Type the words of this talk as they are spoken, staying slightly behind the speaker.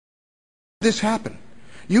this happen?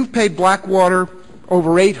 You've paid Blackwater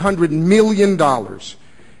over $800 million.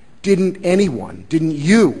 Didn't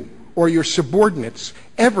you or your subordinates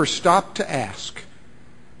ever stop to ask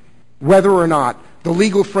whether or not the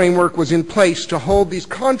legal framework was in place to hold these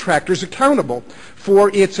contractors accountable for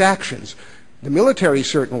its actions? The military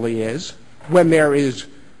certainly is, when there is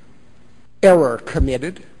error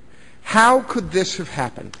committed. How could this have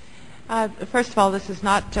happened? First of all, this is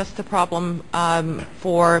not just a problem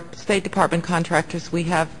for State Department contractors. We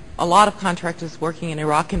have a lot of contractors working in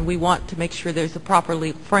Iraq, and we want to make sure there's a proper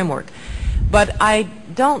legal framework. But I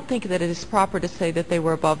don't think that it is proper to say that they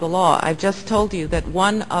were above the law. I've just told you that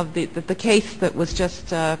one of the case that was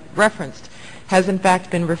just referenced has in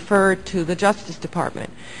fact been referred to the Justice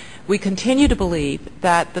Department. We continue to believe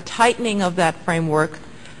that the tightening of that framework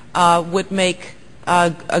would make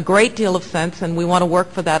a great deal of sense, and we want to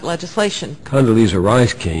work for that legislation. Condoleezza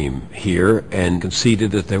Rice came here and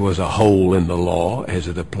conceded that there was a hole in the law as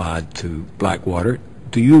it applied to Blackwater.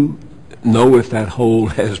 Do you know if that hole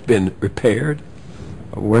has been repaired?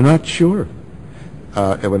 We're not sure.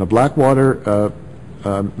 When a Blackwater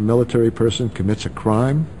military person commits a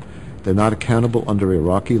crime, they're not accountable under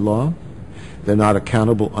Iraqi law. They're not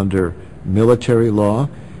accountable under military law.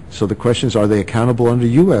 So the question is, are they accountable under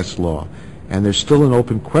U.S. law? And there's still an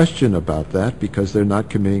open question about that because they're not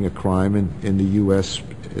committing a crime in the U.S.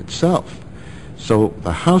 itself. So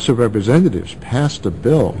the House of Representatives passed a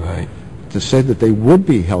bill to say that they would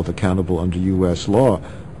be held accountable under U.S. law.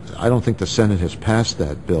 I don't think the Senate has passed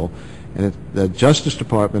that bill. And the Justice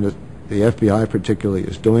Department, the FBI particularly,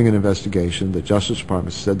 is doing an investigation. The Justice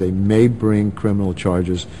Department said they may bring criminal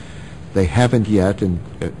charges. They haven't yet,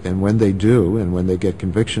 and when they do, and when they get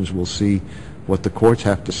convictions, we'll see what the courts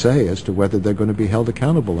have to say as to whether they're going to be held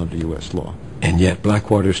accountable under U.S. law. And yet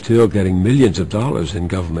Blackwater's still getting millions of dollars in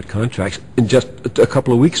government contracts. And just a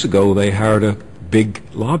couple of weeks ago, they hired a big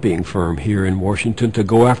lobbying firm here in Washington to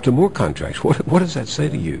go after more contracts. What does that say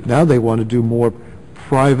to you? Now they want to do more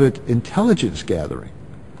private intelligence gathering.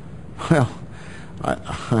 Well,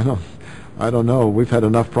 I don't know. We've had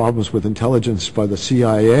enough problems with intelligence by the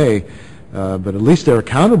CIA, but at least they're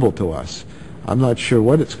accountable to us. I'm not sure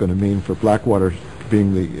what it's going to mean for Blackwater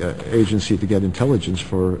being the agency to get intelligence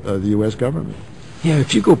for the U.S. government. Yeah,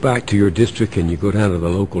 if you go back to your district and you go down to the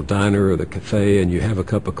local diner or the cafe and you have a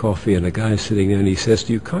cup of coffee and a guy's sitting there and he says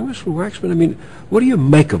to you, Congressman Waxman, I mean, what do you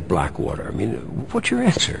make of Blackwater? I mean, what's your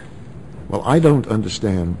answer? Well, I don't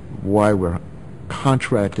understand why we're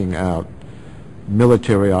contracting out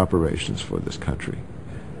military operations for this country.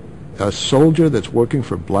 A soldier that's working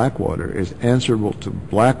for Blackwater is answerable to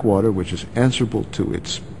Blackwater, which is answerable to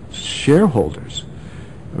its shareholders.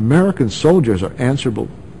 American soldiers are answerable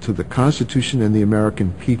to the Constitution and the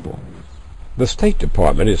American people. The State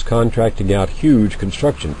Department is contracting out huge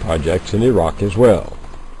construction projects in Iraq as well.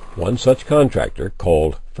 One such contractor,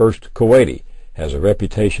 called First Kuwaiti, has a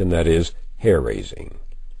reputation that is hair-raising.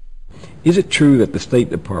 Is it true that the State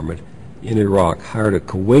Department in Iraq hired a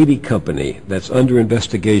Kuwaiti company that's under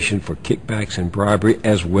investigation for kickbacks and bribery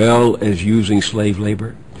as well as using slave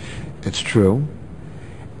labor? It's true.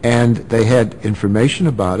 And they had information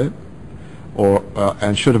about it,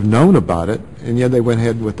 and should have known about it, and yet they went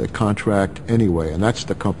ahead with the contract anyway. And that's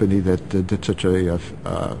the company that did such a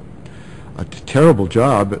terrible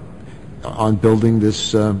job on building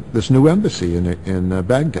this new embassy in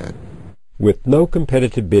Baghdad. With no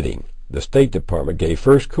competitive bidding, the State Department gave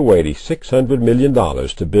First Kuwaiti $600 million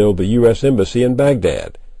to build the U.S. Embassy in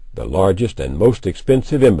Baghdad, the largest and most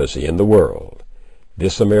expensive embassy in the world.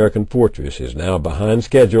 This American fortress is now behind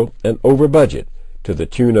schedule and over budget to the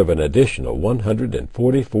tune of an additional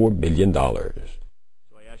 $144 million.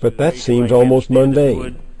 But that seems almost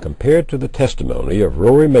mundane compared to the testimony of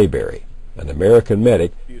Rory Mayberry, an American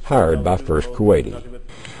medic hired by First Kuwaiti.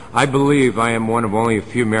 I believe I am one of only a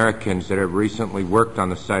few Americans that have recently worked on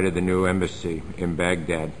the site of the new embassy in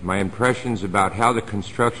Baghdad. My impressions about how the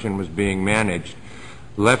construction was being managed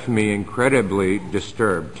left me incredibly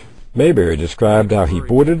disturbed. Mayberry described how he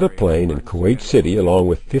boarded a plane in Kuwait City along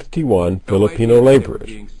with 51 Filipino laborers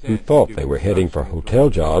who thought they were heading for hotel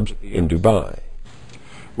jobs in Dubai.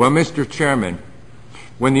 Well, Mr. Chairman,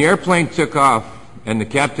 when the airplane took off and the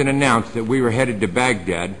captain announced that we were headed to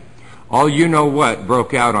Baghdad, all you-know-what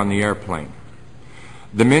broke out on the airplane.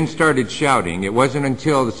 The men started shouting. It wasn't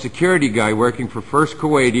until the security guy working for First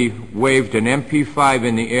Kuwaiti waved an MP5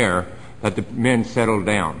 in the air that the men settled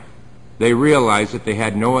down. They realized that they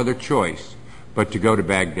had no other choice but to go to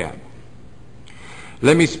Baghdad.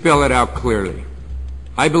 Let me spell it out clearly.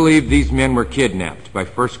 I believe these men were kidnapped by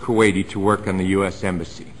First Kuwaiti to work on the U.S.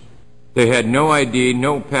 Embassy. They had no ID,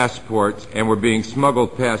 no passports, and were being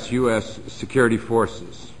smuggled past U.S. security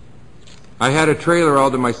forces. I had a trailer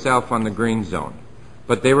all to myself on the green zone,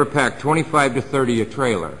 but they were packed 25 to 30 a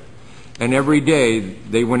trailer, and every day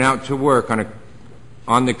they went out to work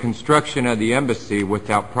on the construction of the embassy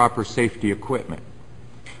without proper safety equipment.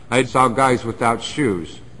 I saw guys without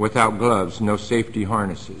shoes, without gloves, no safety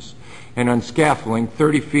harnesses, and on scaffolding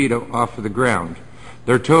 30 feet off of the ground.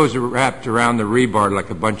 Their toes are wrapped around the rebar like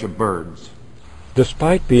a bunch of birds.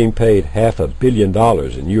 Despite being paid $500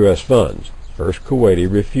 million in U.S. funds, First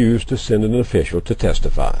Kuwaiti refused to send an official to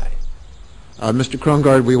testify. Mr.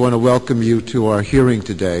 Krongard, we want to welcome you to our hearing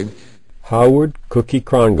today. Howard Cookie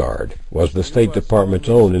Krongard was the State Department's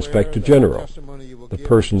own Inspector General, the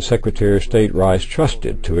person Secretary of State Rice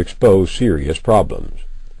trusted to expose serious problems.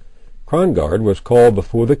 Krongard was called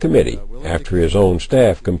before the committee after his own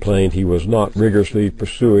staff complained he was not rigorously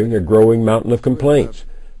pursuing a growing mountain of complaints,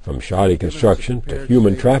 from shoddy construction to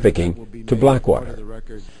human trafficking to Blackwater.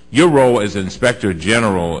 Your role as Inspector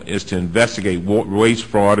General is to investigate waste,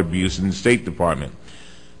 fraud, abuse in the State Department,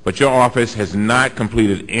 but your office has not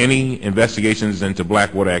completed any investigations into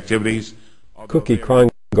Blackwater activities. Cookie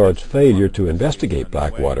Krongard's failure to investigate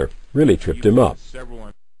Blackwater really tripped him up.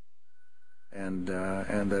 And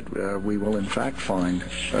that we will in fact find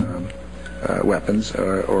weapons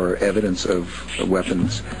or evidence of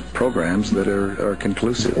weapons programs that are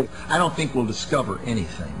conclusive. I don't think we'll discover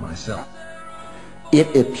anything myself.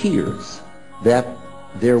 It appears that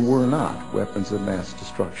there were not weapons of mass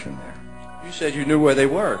destruction there. You said you knew where they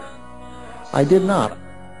were. I did not.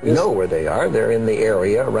 We know where they are. They're in the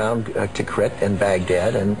area around Tikrit and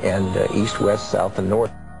Baghdad and east, west, south, and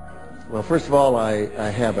north. Well, first of all, I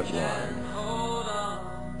haven't lied.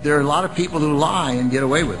 There are a lot of people who lie and get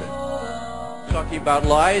away with it. Talking about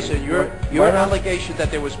lies and your allegation that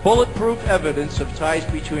there was bulletproof evidence of ties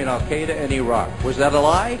between Al-Qaeda and Iraq. Was that a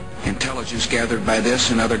lie? Intelligence gathered by this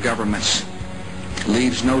and other governments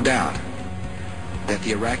leaves no doubt that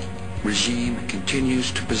the Iraqi regime continues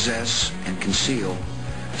to possess and conceal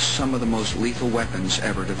some of the most lethal weapons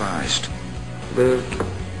ever devised.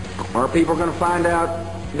 Our people are going to find out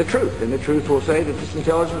the truth, and the truth will say that this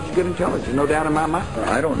intelligence is good intelligence, no doubt in my mind.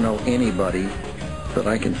 I don't know anybody that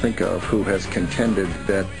I can think of who has contended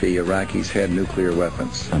that the Iraqis had nuclear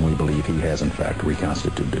weapons. And we believe he has, in fact,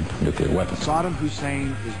 reconstituted nuclear weapons. Saddam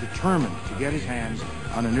Hussein is determined to get his hands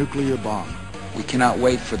on a nuclear bomb. We cannot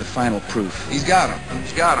wait for the final proof. He's got him.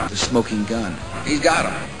 He's got him. The smoking gun. He's got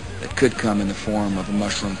him. That could come in the form of a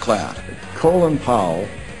mushroom cloud. Colin Powell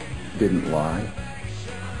didn't lie.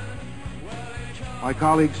 My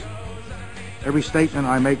colleagues, every statement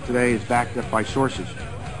I make today is backed up by sources,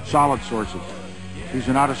 solid sources. These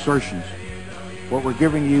are not assertions. What we're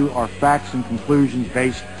giving you are facts and conclusions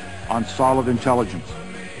based on solid intelligence.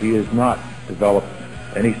 He has not developed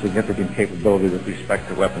any significant capability with respect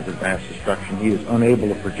to weapons of mass destruction. He is unable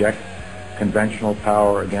to project conventional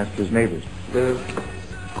power against his neighbors.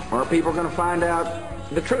 Our people are going to find out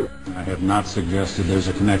the truth. I have not suggested there's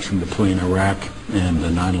a connection between Iraq and the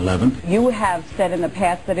 9/11. You have said in the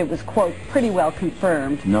past that it was, quote, pretty well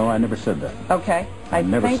confirmed. No, I never said that. Okay. I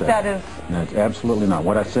think that is... That's absolutely not.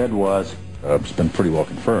 What I said was, it's been pretty well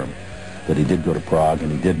confirmed that he did go to Prague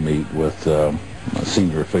and he did meet with a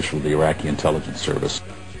senior official of the Iraqi intelligence service.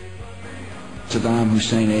 Saddam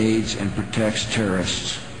Hussein aids and protects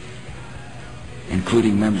terrorists,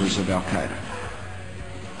 including members of Al-Qaeda.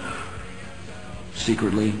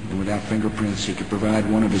 Secretly and without fingerprints, he could provide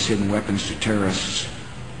one of his hidden weapons to terrorists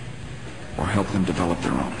or help them develop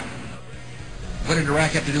their own. What did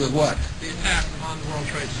Iraq have to do with what? The attack on the World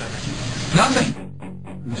Trade Center. Nothing.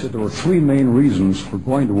 He said there were three main reasons for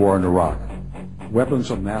going to war in Iraq.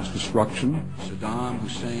 Weapons of mass destruction. Saddam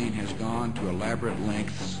Hussein has gone to elaborate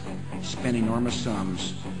lengths, spent enormous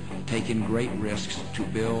sums, taken great risks to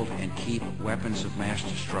build and keep weapons of mass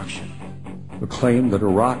destruction. The claim that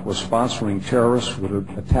Iraq was sponsoring terrorists who would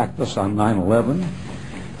have attacked us on 9/11.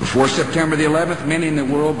 Before September the 11th, many in the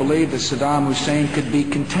world believed that Saddam Hussein could be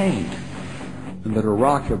contained. And that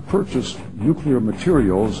Iraq had purchased nuclear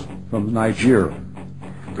materials from Niger.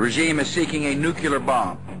 The regime is seeking a nuclear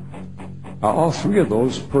bomb. All three of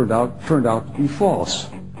those turned out to be false.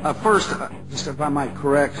 First, just if I might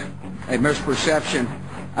correct a misperception,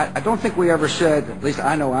 I don't think we ever said, at least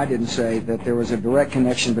I know I didn't say, that there was a direct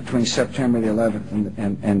connection between September the 11th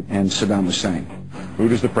and Saddam Hussein. Who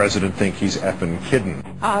does the president think he's effing kidding?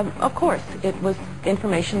 Of course, it was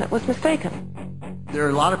information that was mistaken. There are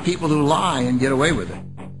a lot of people who lie and get away with it.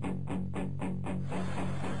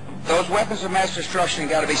 Those weapons of mass destruction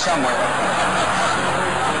got to be somewhere.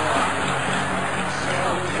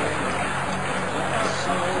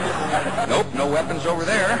 Nope, no weapons over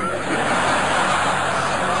there.